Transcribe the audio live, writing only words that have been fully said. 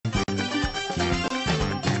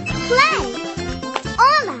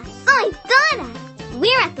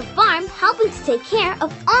helping to take care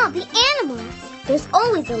of all the animals. There's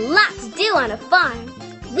always a lot to do on a farm.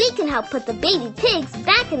 We can help put the baby pigs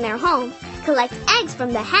back in their home, collect eggs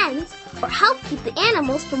from the hens, or help keep the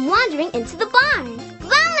animals from wandering into the barn.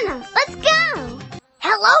 Vamana, let's go!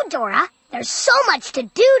 Hello, Dora. There's so much to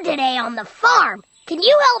do today on the farm. Can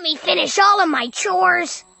you help me finish all of my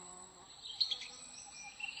chores?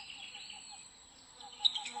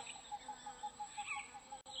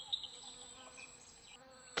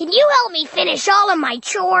 Can you help me finish all of my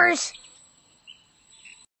chores?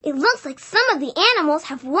 It looks like some of the animals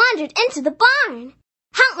have wandered into the barn.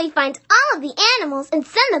 Help me find all of the animals and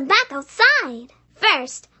send them back outside.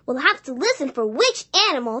 First, we'll have to listen for which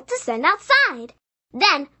animal to send outside.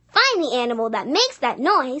 Then, find the animal that makes that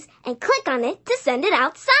noise and click on it to send it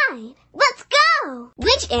outside. Let's go!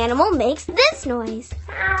 Which animal makes this noise?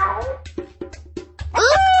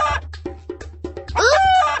 Oops!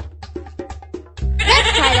 Oops!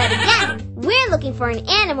 Let's try that again. We're looking for an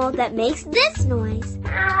animal that makes this noise.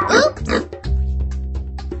 Oops!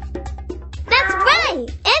 That's right!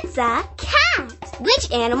 It's a cat.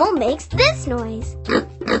 Which animal makes this noise?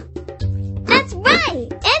 That's right!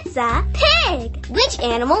 It's a pig. Which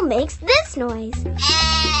animal makes this noise?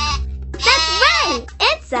 That's right!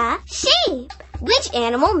 It's a sheep. Which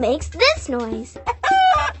animal makes this noise?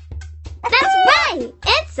 That's right!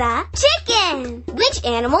 It's a chicken. Which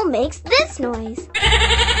animal makes this noise?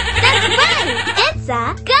 That's right! It's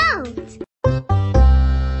a goat.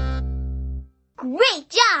 Great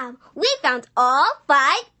job! We found all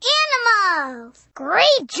 5 animals!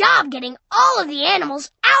 Great job getting all of the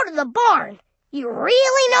animals out of the barn. You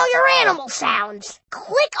really know your animal sounds.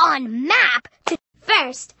 Click on Map to...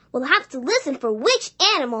 First, we'll have to listen for which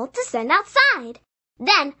animal to send outside.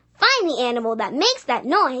 Then, find the animal that makes that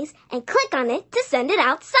noise and click on it to send it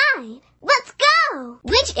outside. Let's go!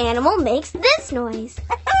 Which animal makes this noise?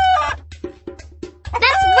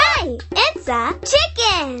 That's right! It's a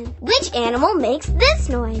chicken! Which animal makes this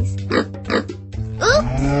noise? Oops!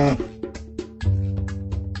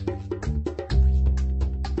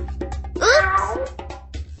 Oops!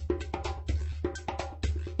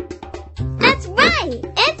 That's right!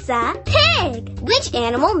 It's a pig! Which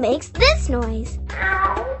animal makes this noise?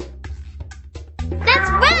 That's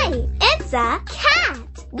right! It's a cat!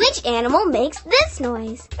 Which animal makes this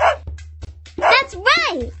noise? That's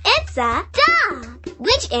right! It's a dog!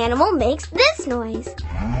 Which animal makes this noise?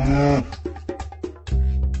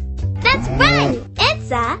 That's right!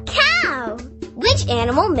 It's a cow! Which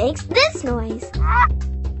animal makes this noise?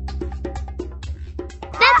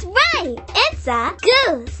 That's right! It's a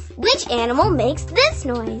goose! Which animal makes this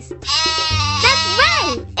noise? That's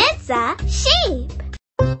right! It's a sheep!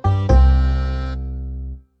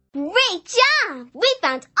 Great job! We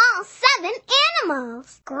found all 7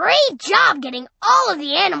 animals! Great job getting all of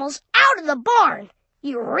the animals out of the barn.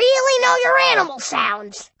 You really know your animal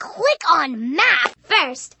sounds. Click on Map.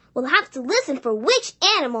 First, we'll have to listen for which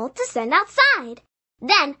animal to send outside.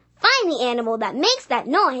 Then, find the animal that makes that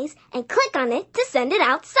noise and click on it to send it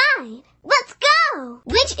outside. Let's go!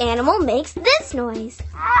 Which animal makes this noise?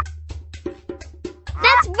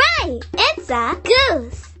 That's right! It's a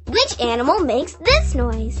goose! Which animal makes this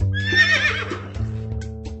noise?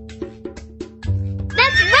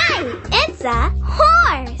 That's right! It's a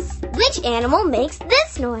horse! Which animal makes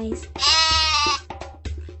this noise?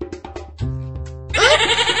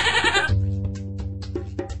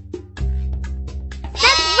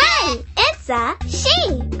 That's right! It's a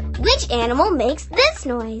sheep! Which animal makes this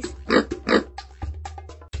noise?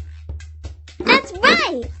 That's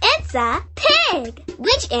right! It's a pig!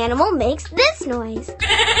 Which animal makes this noise?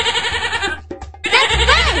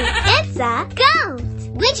 That's right! It's a goat!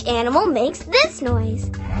 Which animal makes this noise?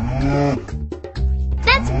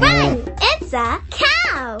 That's right! It's a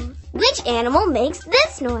cow! Which animal makes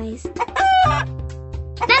this noise?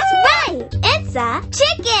 That's right! It's a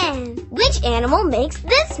chicken! Which animal makes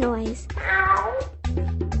this noise?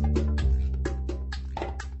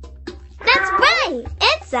 That's right!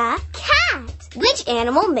 It's a cat! Which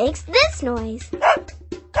animal makes this noise?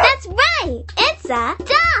 That's right! It's a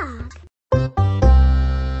dog!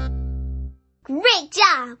 Great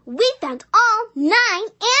job! We found all 9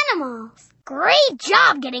 animals! Great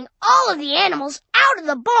job getting all of the animals out of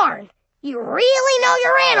the barn. You really know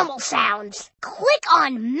your animal sounds. Click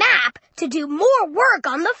on Map to do more work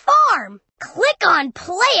on the farm. Click on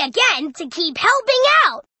Play again to keep helping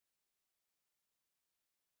out.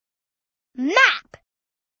 Map.